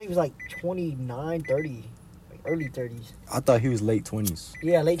was like 29, 30, like early 30s. I thought he was late 20s.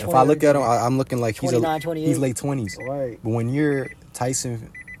 Yeah, late 20s. If I look at him, I'm looking like 29, 28. He's late 20s. Right. But when you're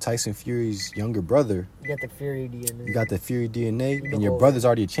Tyson Fury's younger brother, You got the Fury DNA. you got the Fury DNA, You and your know, brother's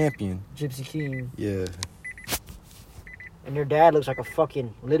already a champion. Gypsy King. Yeah. And your dad looks like a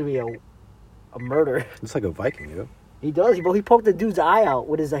fucking, literally a murderer. Looks like a Viking, yo. He does, bro. He poked the dude's eye out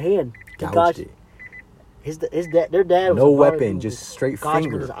with his hand. He Gouged it. His dad, their dad was No a guard weapon, dude. just straight Gouged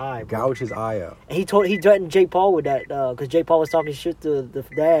finger. with his eye, bro. Gouge his eye out. And he threatened Jake Paul with that, because Jake Paul was talking shit to the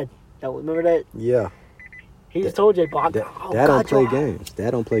dad. Remember that? Yeah. He just told Jake Paul, Dad "Oh, don't God, play your eye." games.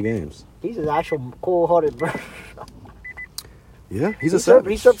 Dad don't play games. He's an actual cold-hearted bro. Yeah, he's He a served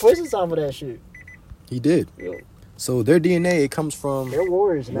savage. prison time for that shit. He did. Yeah. So their DNA, it comes from They're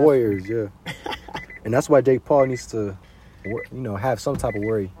warriors. Now. warriors, yeah. And that's why Jake Paul needs to, have some type of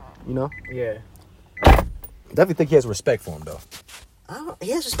worry, Yeah. Definitely think he has respect for him, though.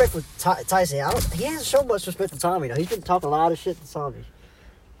 He has respect for Tyson. He hasn't shown much respect to Tommy, though. He's been talking a lot of shit to Tommy.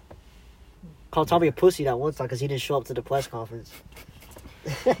 Called Tommy a pussy that one time because he didn't show up to the press conference.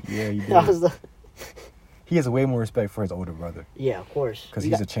 Yeah, he did. That was the... He has way more respect for his older brother Yeah, of course. because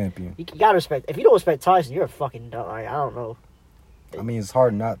he's a champion. You gotta respect. If you don't respect Tyson, you're a fucking dumb. I don't know. I mean, it's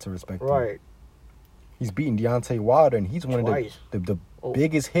hard not to respect him. Right. He's beating Deontay Wilder, and he's one of Twice. the Oh.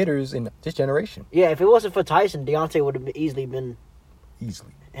 biggest hitters in this generation. Yeah, if it wasn't for Tyson, Deontay would have easily been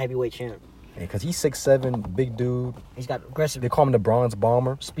Easily. heavyweight champ. Because he's 6'7", big dude. He's got aggressive They call him the Bronze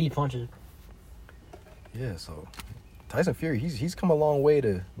Bomber. speed punches. Yeah, so Tyson Fury, he's come a long way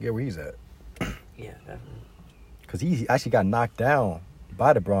to get where he's at. Yeah, definitely. Because he actually got knocked down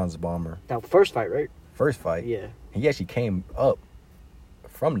by the Bronze Bomber. That first fight, right? First fight. Yeah. He actually came up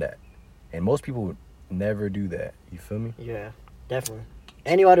from that. And most people would never do that. You feel me? Yeah, definitely.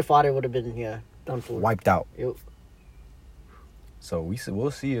 Any other fighter would have been, done for. Wiped out. Yep. So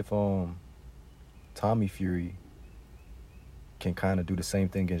we'll see if Tommy Fury can kind of do the same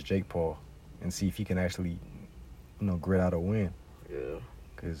thing against Jake Paul and see if he can actually, grit out a win. Yeah.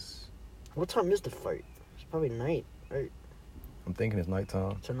 Because What time is the fight? It's probably night, right? I'm thinking it's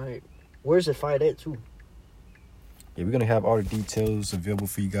nighttime. Tonight. Where's the fight at, too? Yeah, we're going to have all the details available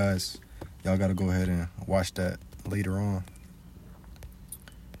for you guys. Y'all got to go ahead and watch that later on.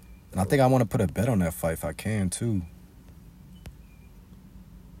 And I think I want to put a bet on that fight if I can, too.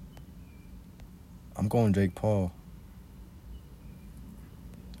 I'm going Jake Paul.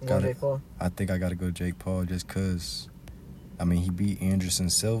 Jake Paul? I think I got to go Jake Paul just because, he beat Anderson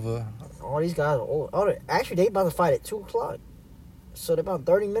Silva. All these guys are old. Actually, they about to fight at 2 o'clock. So they're about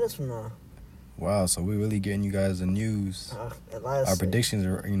 30 minutes from now. Wow, so we're really getting you guys the news. Our predictions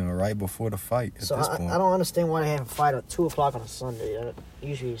are, right before the fight at so this point. I don't understand why they have a fight at 2 o'clock on a Sunday.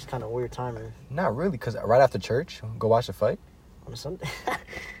 Usually it's kind of weird timing. Not really, because right after church, go watch the fight. On a Sunday?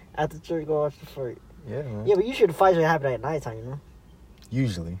 After church, go watch the fight. Yeah, man. Yeah, but usually the fights are happening at nighttime,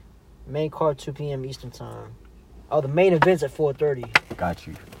 Usually. Main card 2 p.m. Eastern time. Oh, the main event's at 4:30. Got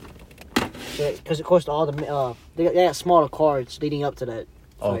you. Because of course all the they got smaller cards leading up to that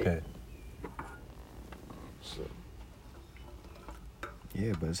fight. Okay. So,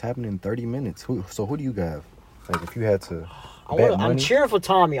 Yeah, but it's happening in 30 minutes. Who do you have? Like, if you had to I'm bet money? cheering for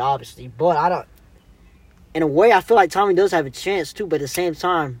Tommy, obviously, but I don't. In a way, I feel like Tommy does have a chance too, but at the same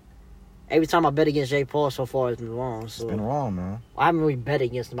time, every time I bet against Jake Paul so far, it's been wrong. So It's been wrong, man. I haven't really bet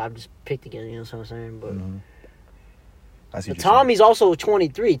against him. I've just picked against him. You know what I'm saying? But, I see but what you're Tommy's also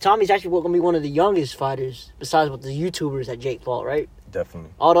 23. Tommy's actually going to be one of the youngest fighters, besides with the YouTubers that Jake fought, right? saying.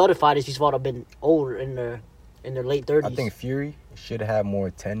 Definitely. All the other fighters he's fought have been older in their late 30s. I think Fury should have more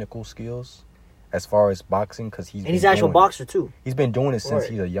technical skills as far as boxing because he's he's an actual boxer too. He's been doing it since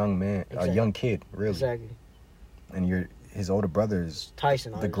Right. he's a young man, Exactly. a young kid, really. Exactly. And his older brother is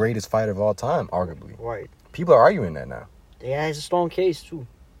Tyson. the obviously. greatest fighter of all time, arguably. Right. People are arguing that now. Yeah, he's a strong case too.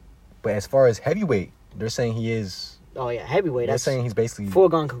 But as far as heavyweight, they're saying he is. Oh yeah, heavyweight. They're That's saying he's basically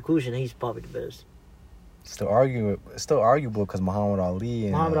foregone conclusion. He's probably the best. still arguable because Muhammad Ali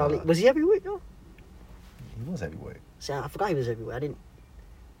and Muhammad Ali was he heavyweight though? he was heavyweight. See, I forgot he was heavyweight. I didn't.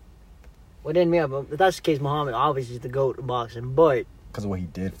 Well, then yeah, but if that's the case, Muhammad obviously is the GOAT of boxing, but Because of what he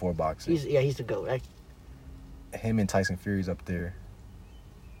did for boxing. he's the GOAT. Him and Tyson Fury's up there.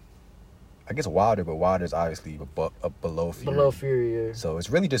 I guess Wilder, but Wilder's obviously up below Fury. Below Fury, yeah. So it's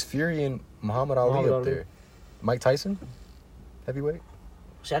really just Fury and Muhammad Ali Muhammad up Ali. there. Mike Tyson, heavyweight.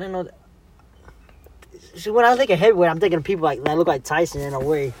 See, I didn't know that. See, when I think of heavyweight, I'm thinking of people that look like Tyson in a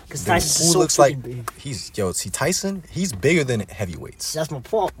way. Because Tyson's Who so looks like freaking big. see Tyson? He's bigger than heavyweights. That's my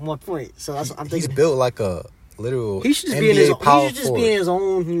point. So that's I'm He's thinking. built like a literal He should just NBA be in his. He power should just forward. be in his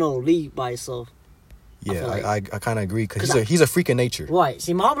own, league by himself. Yeah, feel like. I kind of agree because 'Cause he's a freak of nature. Right.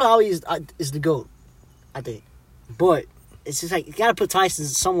 See, Muhammad Ali is the GOAT, I think. But it's just like, you got to put Tyson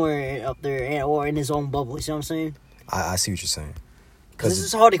somewhere up there or in his own bubble. You see what I'm saying? I see what you're saying. Because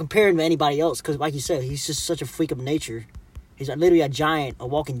it's hard to compare him to anybody else. Because, like you said, he's just such a freak of nature. He's literally a giant, a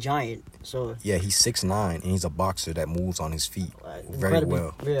walking giant. So yeah, he's 6'9", and he's a boxer that moves on his feet very incredibly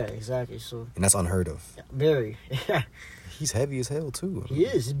well. Yeah, exactly. So And that's unheard of. very. He's heavy as hell, too. He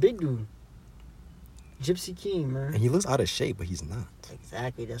is. He's a big dude. Gypsy King, man. And he looks out of shape, but he's not.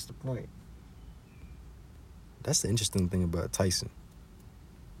 Exactly. That's the point. That's the interesting thing about Tyson.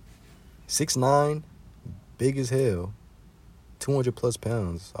 6'9", big as hell, 200-plus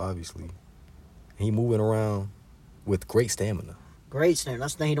pounds, obviously. And he moving around with great stamina. Great snap.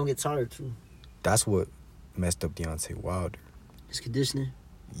 That's the thing, he don't get tired, too. That's what messed up Deontay Wilder. His conditioning.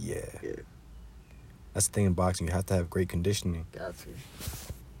 Yeah. Yeah. That's the thing in boxing. You have to have great conditioning. Got to.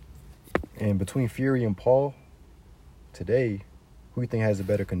 And between Fury and Paul, today, who do you think has a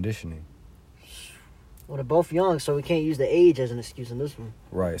better conditioning? Well, they're both young, so we can't use the age as an excuse in this one.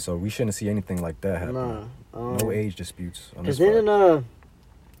 Right, so we shouldn't see anything like that happen. Nah. No age disputes on this Because then fight. in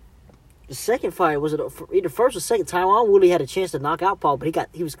the second fight, was it either first or second, Tyron Woodley had a chance to knock out Paul, but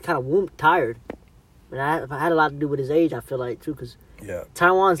he was kind of tired. And I had a lot to do with his age, I feel like, too, because Yeah.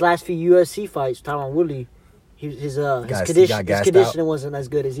 Tyron's last few UFC fights, Tyron Woodley, his conditioning wasn't as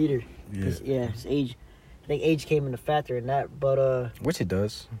good as either. Yeah. His age. I think age came into factor in that. But Which it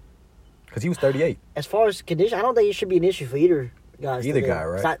does. Because he was 38. as far as condition, I don't think it should be an issue for either guy. Either guy,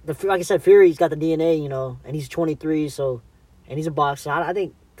 right? Like I said, Fury's got the DNA, and he's 23, and he's a boxer. I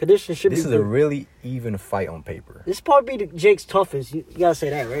think condition should be This is good. a really even fight on paper. This probably be Jake's toughest. You gotta say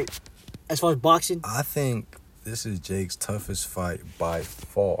that, right? As far as boxing. I think this is Jake's toughest fight by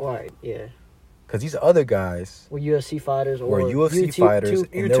far. Right, yeah. Because these other guys We're UFC fighters or were UFC fighters,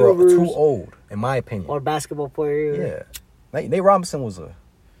 and they were YouTubers too old, in my opinion. or basketball players. Yeah. Nate Robinson was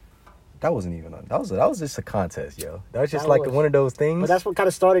that was just a contest, yo. That was just one of those things. But that's what kind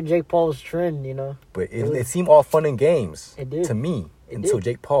of started Jake Paul's trend, But it seemed all fun and games It did. to me It until did.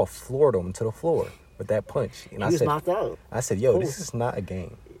 Jake Paul floored him to the floor with that punch. And He was knocked out. I said, yo, Cool. this is not a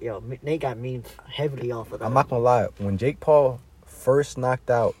game. Yo, Nate got memed heavily off of that. I'm not gonna lie. When Jake Paul first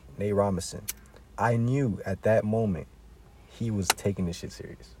knocked out Nate Robinson, I knew at that moment he was taking this shit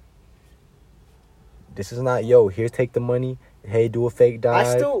serious. This is not, yo, here, take the money. Hey, do a fake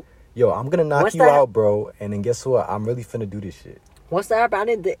dive. Yo, I'm gonna knock you out, bro. And then guess what? I'm really finna do this shit. Once that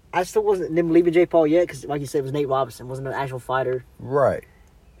happened, I still wasn't believing Jake Paul yet, because like you said, it was Nate Robinson, wasn't an actual fighter. Right.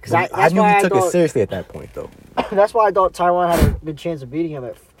 Because I knew he took it seriously at that point, though. That's why I thought Tyron had a good chance of beating him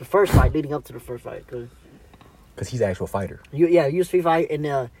at the first fight, leading up to the first fight. Because he's an actual fighter. UFC fight,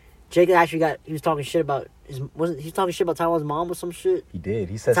 and Jake actually he was talking shit about he was talking shit about Tyron's mom or some shit. He did.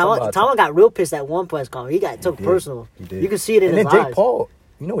 He said something about Tyron got real pissed at one press conference. He took it personal. He did. You can see it in his eyes. And then Jake Paul,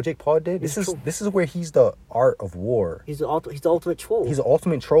 you know what Jake Paul did? This is where he's the art of war. He's the ultimate troll. He's the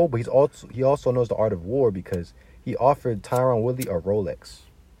ultimate troll, but he also knows the art of war because he offered Tyron Woodley a Rolex.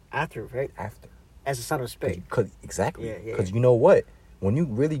 After, right? After. As a sign of respect. Exactly. Yeah. Because you know what? When you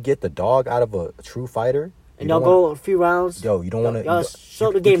really get the dog out of a true fighter... And y'all go a few rounds. Yo, you don't want to... Y'all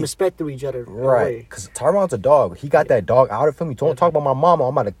show the game respect to each other. Right. Because Tyron's a dog. He got that dog out of him. You don't talk about my mama,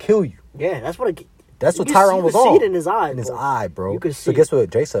 I'm about to kill you. Yeah, that's what Tyron was on. You can see it in his eye. In his eye, bro. You can see So guess what?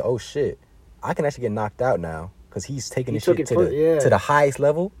 Jay said, oh, shit. I can actually get knocked out now because he's taking this shit to the highest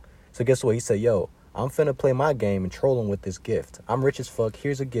level. So guess what? He said, yo, I'm finna play my game and troll him with this gift. I'm rich as fuck.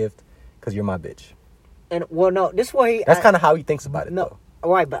 Here's a gift because you're my bitch. And, well, no, this way... That's kind of how he thinks about it, though.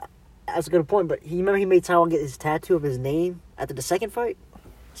 All right, but that's a good point. But remember he made Tyron get his tattoo of his name after the second fight?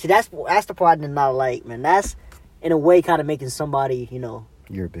 See, that's the part I did not like, man. That's, in a way, kind of making somebody,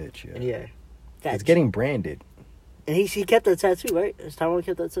 You're a bitch, Yeah. It's getting branded. And he kept that tattoo, right? Has Tyron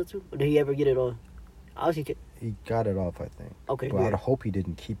kept that tattoo? Or did he ever get it on? Obviously, he got it off, I think. Okay, but I hope he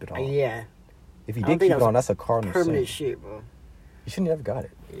didn't keep it on. Yeah. If he did keep it on, that's a cardinal sin. Permanent shit, bro. You shouldn't have got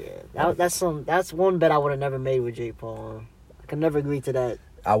it. Yeah, that's one bet I would have never made with Jake Paul. I could never agree to that.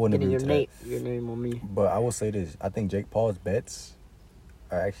 I wouldn't agree to that. Your name on me. But I will say this: I think Jake Paul's bets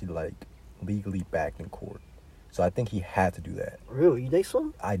are actually legally backed in court. So I think he had to do that. Really, you think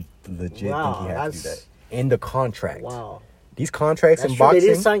so? I legit think he had to do that in the contract. Wow. These contracts that's in true. boxing. They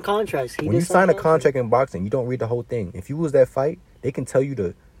did sign contracts. When you sign a contract in boxing, you don't read the whole thing. If you lose that fight, they can tell you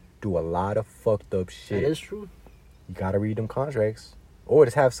to do a lot of fucked up shit. That is true. You gotta read them contracts. Or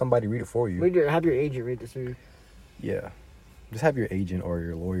just have somebody read it for you. Have your agent read this for you. Yeah. Just have your agent or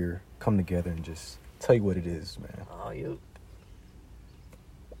your lawyer come together and just tell you what it is, man. Oh, you.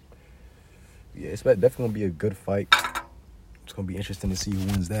 Yeah, it's definitely going to be a good fight. It's going to be interesting to see who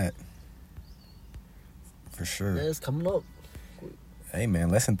wins that. For sure. Yeah, it's coming up. Hey, man,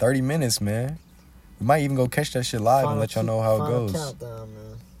 less than 30 minutes, man. We might even go catch that shit live and let y'all know how it goes. Final countdown,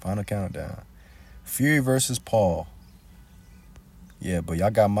 man. Final countdown. Fury versus Paul. Yeah, but y'all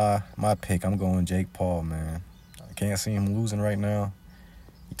got my pick. I'm going Jake Paul, man. I can't see him losing right now.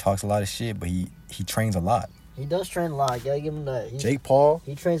 He talks a lot of shit, but he trains a lot. He does train a lot. You gotta give him that. Jake Paul.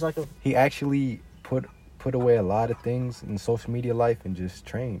 He trains like a... He actually put away a lot of things in social media life and just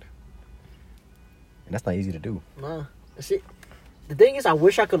trained. And that's not easy to do. Nah. See, the thing is, I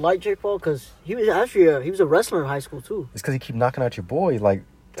wish I could like Jake Paul because he was actually he was a wrestler in high school too. It's because he keep knocking out your boys like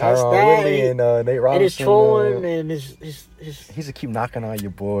That's Tyron that, Woodley and Nate Robinson. And his trolling and his He's to keep knocking out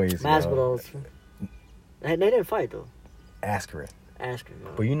your boys. Masvidal. They didn't fight though. Askren.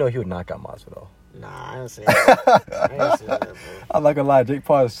 No. But you know he would knock out Masvidal. Nah, I don't say that. I ain't say that, bro. I'm not gonna lie, Jake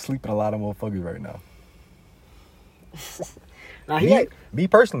Paul is sleeping a lot of motherfuckers right now. Nah, me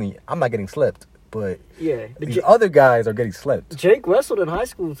personally, I'm not getting slept, but yeah, the other guys are getting slept. Jake wrestled in high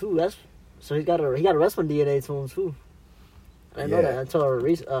school too. So he got a wrestling DNA to him too. I didn't know that until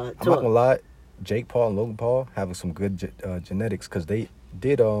I'm not gonna lie, Jake Paul and Logan Paul have some good genetics because they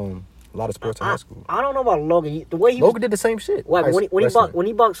did a lot of sports in high school. I don't know about Logan. The way Logan did the same shit. When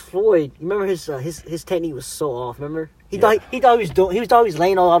he boxed Floyd, you remember his technique was so off. Remember he thought he was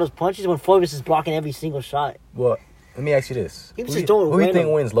laying all those punches when Floyd was just blocking every single shot. Well, let me ask you this: He was just doing. Who do you think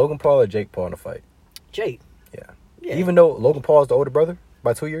wins, Logan Paul or Jake Paul in a fight? Jake. Yeah. Even though Logan Paul is the older brother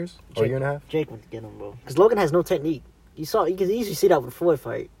by 2 years or a year and a half. Jake went to get him, bro. Because Logan has no technique. You can easily see that with the Floyd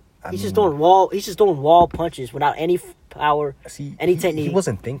fight. He's just doing wall punches without any power, any technique. He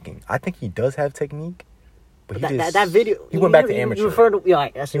wasn't thinking. I think he does have technique, but that video. He went back to amateur.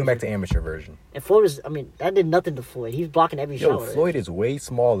 He went back to amateur version. And Floyd was. I mean, that did nothing to Floyd. He was blocking every shot. Floyd is way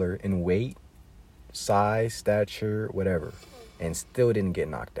smaller in weight, size, stature, whatever, and still didn't get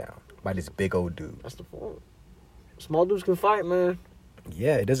knocked down by this big old dude. That's the point. Small dudes can fight, man.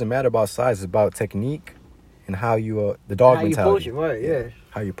 Yeah, it doesn't matter about size. It's about technique and how you the dog how mentality. You approach it, right? Yeah.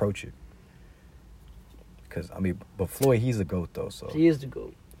 How you approach it. Because but Floyd, he's a GOAT though. So he is the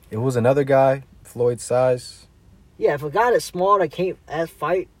GOAT. It was another guy, Floyd's size. Yeah, if a guy that's small that can't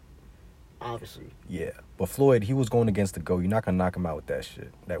fight, obviously. Yeah, but Floyd, he was going against the GOAT. You're not gonna knock him out with that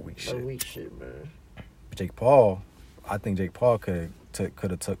shit, that weak shit. That weak shit, man. But Jake Paul, I think Jake Paul could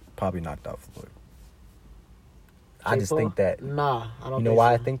have probably knocked out Floyd. I just think that. Nah, I don't. You know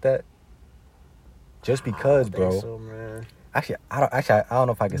why I think that? Just because, bro. So, man. Actually, I don't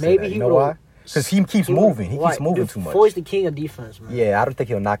know if I can say that. You know why? Because he keeps moving. He keeps moving too much. Floyd's the king of defense, man. Yeah, I don't think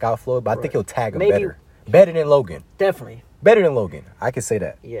he'll knock out Floyd, but I think he'll tag him better. Better than Logan. Definitely. Better than Logan. I can say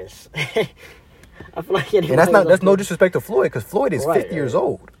that. Yes. I feel like anybody. And that's no disrespect to Floyd, because Floyd is 50 years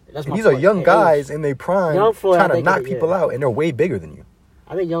old. And these are young guys in their prime trying to knock people out, and they're way bigger than you.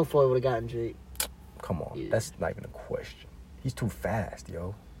 I think young Floyd would have gotten Jake. Come on. That's not even a question. He's too fast,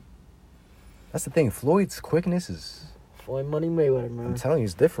 yo. That's the thing. Floyd's quickness is... Floyd Money Mayweather, man. I'm telling you,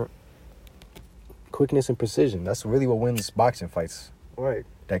 it's different. Quickness and precision. That's really what wins boxing fights. Right.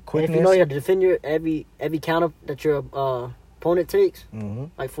 That quickness. And if you know you have to defend your every counter that your opponent takes,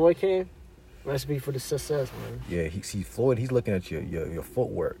 like Floyd can, recipe for the success, man. Yeah, Floyd, he's looking at your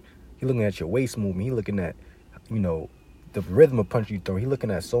footwork. He's looking at your waist movement. He's looking at, the rhythm of punch you throw. He's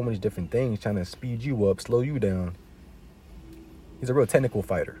looking at so many different things, trying to speed you up, slow you down. He's a real technical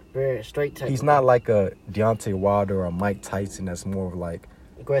fighter. Very straight technical. He's not like a Deontay Wilder or a Mike Tyson that's more of like...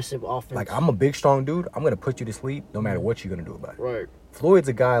 aggressive offense. Like, I'm a big, strong dude. I'm going to put you to sleep no matter what you're going to do about it. Right. Floyd's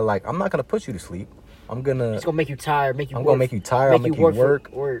a guy like, I'm not going to put you to sleep. He's going to make you tired, I'm going to make you tired. I'm going to make you work.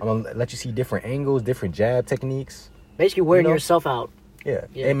 I'm going to let you see different angles, different jab techniques. Basically wearing yourself out. Yeah.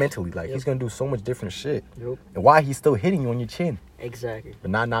 And mentally. Like, he's going to do so much different shit. Yep. And why he's still hitting you on your chin. Exactly. But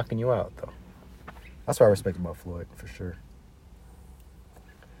not knocking you out, though. That's what I respect about Floyd, for sure.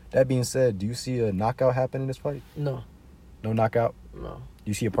 That being said, do you see a knockout happen in this fight? No. No knockout? No. Do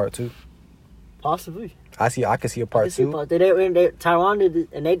you see a part 2? Possibly. I can see a part 2. Taiwan did,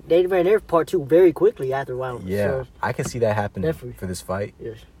 and they ran their part 2 very quickly after round. Yeah, so, I can see that happening for this fight.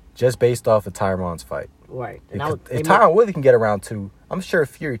 Yes. Just based off of Tyron's fight. Right. If Tyron Woodley can get around 2, I'm sure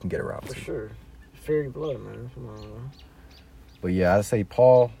Fury can get around 2. For sure. Fury blood, man. Come on, man. But yeah, I'd say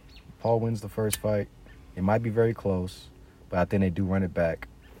Paul wins the first fight. It might be very close, but I think they do run it back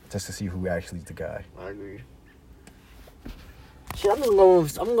just to see who actually is the guy. I agree. Shit, I'm going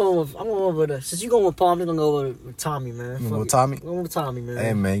with since you going with Paul, I'm just gonna go with Tommy, man. You going with Tommy? I'm going with Tommy, man.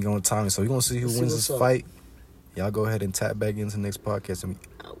 Hey man, you going with Tommy. So you're gonna see who wins this fight. Y'all go ahead and tap back into the next podcast and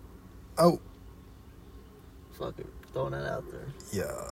Fuck it. Throwing that out there. Yeah.